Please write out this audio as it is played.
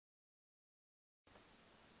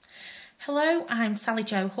Hello, I'm Sally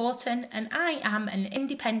Jo Horton and I am an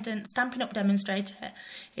independent Stampin' Up! Demonstrator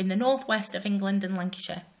in the northwest of England and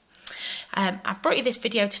Lancashire. I've brought you this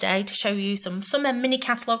video today to show you some summer mini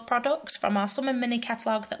catalogue products from our summer mini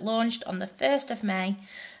catalogue that launched on the 1st of May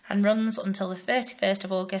and runs until the 31st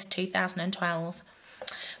of August 2012.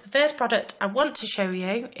 The first product I want to show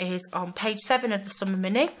you is on page 7 of the summer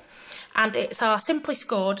mini, and it's our Simply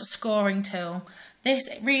Scored scoring tool. This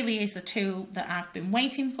really is the tool that I've been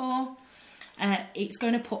waiting for. It's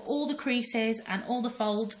going to put all the creases and all the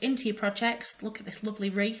folds into your projects. Look at this lovely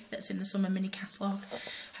wreath that's in the summer mini catalogue.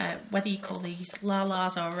 Whether you call these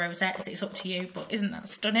la-las or rosettes, it's up to you, but isn't that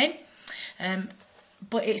stunning?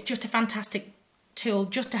 But it's just a fantastic tool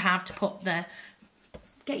just to have to put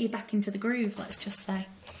get you back into the groove, let's just say.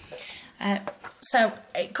 So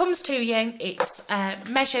it comes to you, it's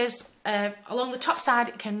measures along the top side.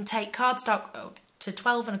 It can take cardstock up to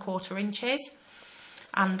 12¼ inches,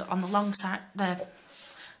 and on the long side, the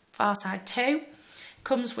far side too.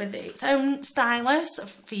 Comes with its own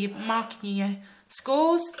stylus for you marking your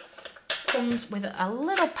scores. Comes with a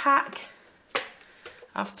little pack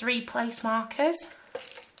of 3 place markers.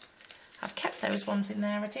 I've kept those ones in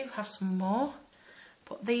there. I do have some more,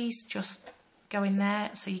 but these just go in there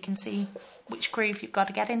so you can see which groove you've got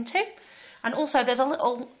to get into. And also there's a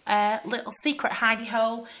little secret hidey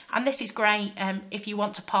hole, and this is great if you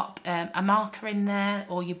want to pop a marker in there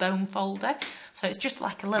or your bone folder. So it's just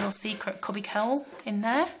like a little secret cubby hole in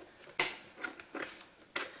there.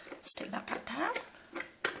 Stick that back down.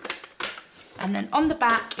 And then on the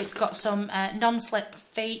back it's got some non-slip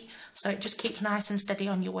feet, so it just keeps nice and steady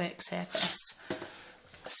on your work surface.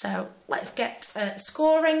 So let's get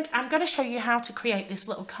scoring. I'm going to show you how to create this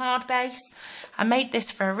little card base. I made this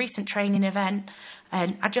for a recent training event,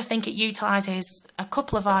 and I just think it utilises a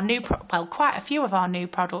couple of our quite a few of our new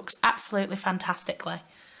products absolutely fantastically.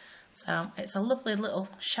 So it's a lovely little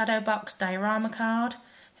shadow box diorama card.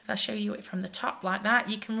 If I show you it from the top like that,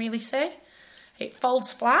 you can really see. It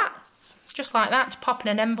folds flat, just like that, to pop in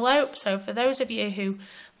an envelope. So for those of you who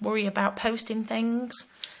worry about posting things,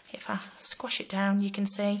 if I squash it down, you can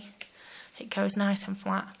see it goes nice and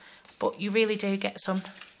flat, but you really do get some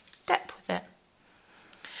depth with it.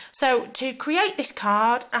 So to create this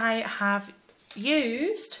card, I have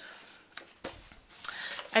used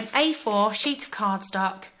an A4 sheet of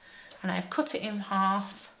cardstock, and I've cut it in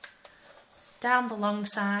half, down the long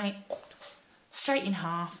side, straight in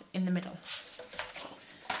half in the middle.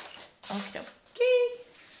 Okie dokie.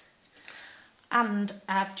 And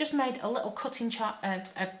I've just made a little cutting chart,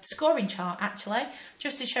 a scoring chart actually,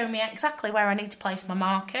 just to show me exactly where I need to place my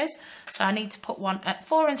markers. So I need to put one at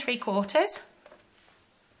 4 3/4,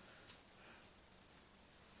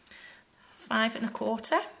 5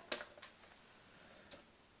 1/4,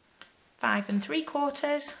 5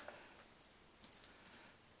 3/4,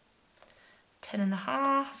 10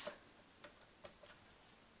 1/2,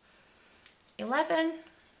 11,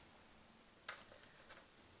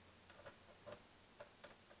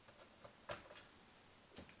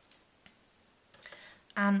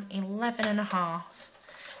 and 11 1/2.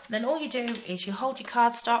 Then all you do is you hold your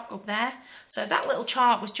cardstock up there. So that little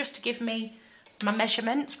chart was just to give me my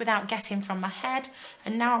measurements without guessing from my head,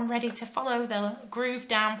 and now I'm ready to follow the groove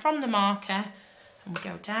down from the marker, and we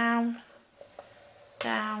go down,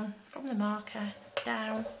 down, from the marker,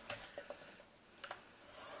 down,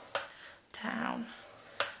 down,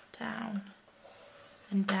 down,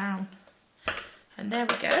 and down. And there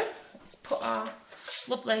we go. Let's put our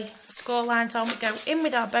lovely score lines on. We go in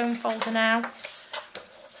with our bone folder now.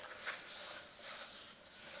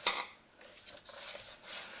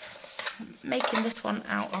 Making this one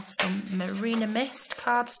out of some Marina Mist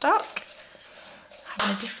cardstock,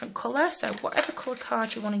 having a different colour, so whatever colour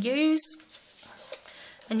card you want to use,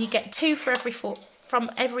 and you get 2 for from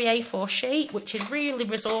every A4 sheet, which is really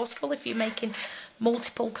resourceful if you're making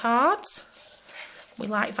multiple cards. We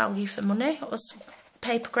like value for money, us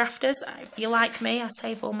paper grafters. If you're like me, I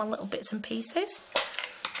save all my little bits and pieces.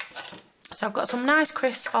 So I've got some nice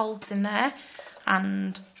crisp folds in there,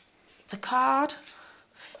 and the card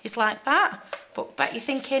is like that. But bet you're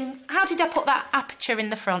thinking, how did I put that aperture in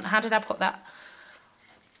the front? How did I put that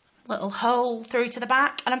little hole through to the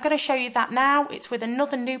back? And I'm going to show you that now. It's with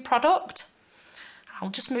another new product. I'll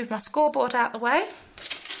just move my scoreboard out of the way,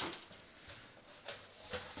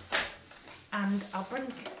 and I'll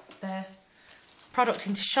bring the product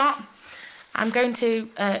into shot. I'm going to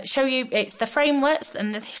show you, it's the framelets,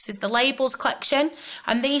 and this is the labels collection,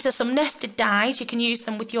 and these are some nested dies. You can use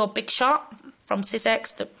them with your Big Shot from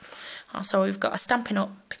Sizzix. So we've got a Stampin'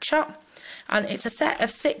 Up! Big Shot, And it's a set of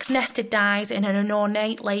 6 nested dies in an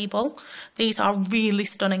ornate label. These are really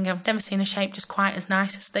stunning. I've never seen a shape just quite as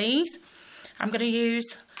nice as these. I'm going to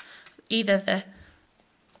use either the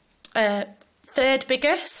 3rd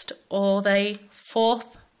biggest or the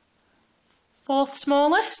 4th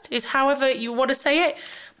smallest, is however you want to say it,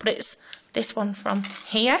 but it's this one from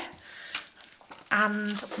here.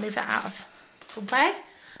 And move that out of the way.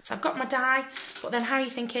 So I've got my die, but then how are you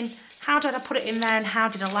thinking, how did I put it in there and how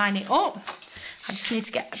did I line it up? I just need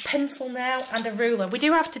to get a pencil now and a ruler. We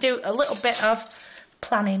do have to do a little bit of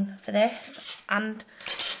planning for this, and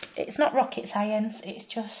it's not rocket science, it's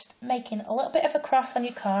just making a little bit of a cross on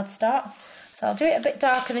your cardstock. So I'll do it a bit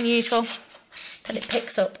darker than usual, then it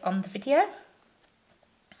picks up on the video.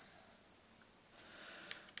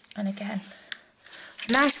 And again,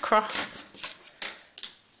 a nice cross.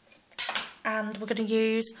 And we're going to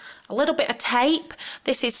use a little bit of tape.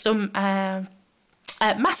 This is some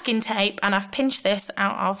masking tape, and I've pinched this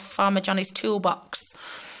out of Farmer Johnny's toolbox.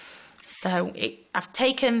 So I've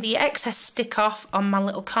taken the excess stick off on my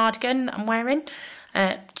little cardigan that I'm wearing,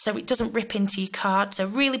 so it doesn't rip into your card. So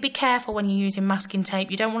really be careful when you're using masking tape.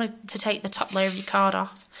 You don't want to take the top layer of your card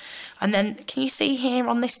off. And then, can you see here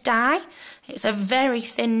on this die? It's a very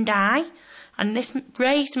thin die, and this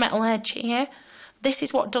raised metal edge here, this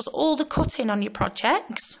is what does all the cutting on your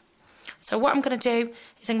projects. So what I'm going to do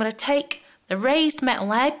is I'm going to take the raised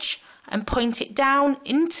metal edge and point it down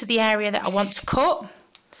into the area that I want to cut.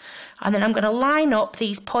 And then I'm going to line up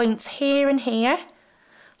these points here and here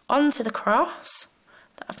onto the cross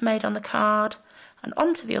that I've made on the card and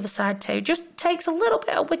onto the other side too. Just takes a little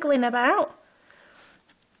bit of wiggling about.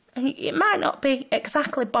 And it might not be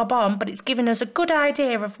exactly bob on, but it's giving us a good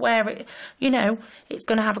idea of where it, you know, it's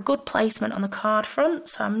going to have a good placement on the card front.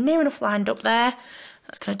 So I'm near enough lined up there.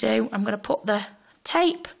 That's going to do. I'm going to put the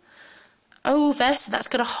tape over, so that's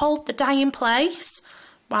going to hold the die in place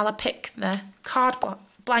while I pick the card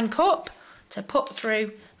blank up to put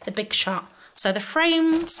through the big shot. So the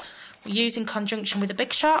frames we use in conjunction with the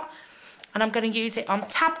big shot, and I'm going to use it on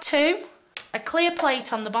tab 2, a clear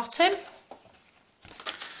plate on the bottom.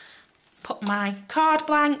 Put my card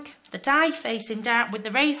blank, the die facing down with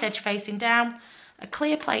the raised edge facing down, a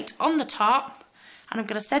clear plate on the top, and I'm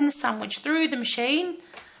going to send the sandwich through the machine.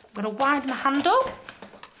 I'm going to widen my handle,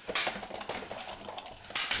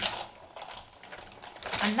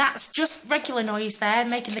 and that's just regular noise there,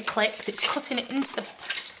 making the clicks. It's cutting it into the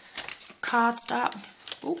cardstock.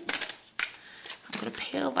 Ooh. I'm going to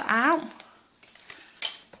peel that out,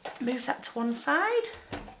 move that to one side.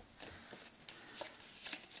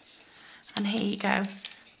 And here you go.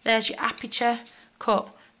 There's your aperture cut,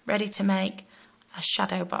 ready to make a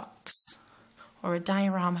shadow box or a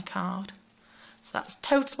diorama card. So that's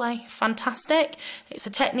totally fantastic. It's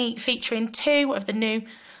a technique featuring 2 of the new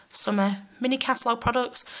summer mini catalogue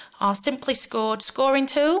products, our Simply Scored scoring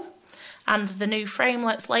tool and the new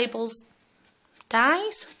Framelets Labels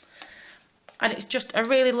dies. And it's just a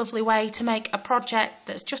really lovely way to make a project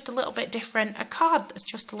that's just a little bit different, a card that's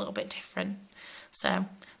just a little bit different. So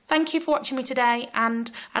thank you for watching me today,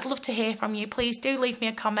 and I'd love to hear from you. Please do leave me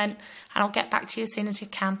a comment and I'll get back to you as soon as you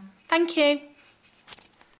can. Thank you.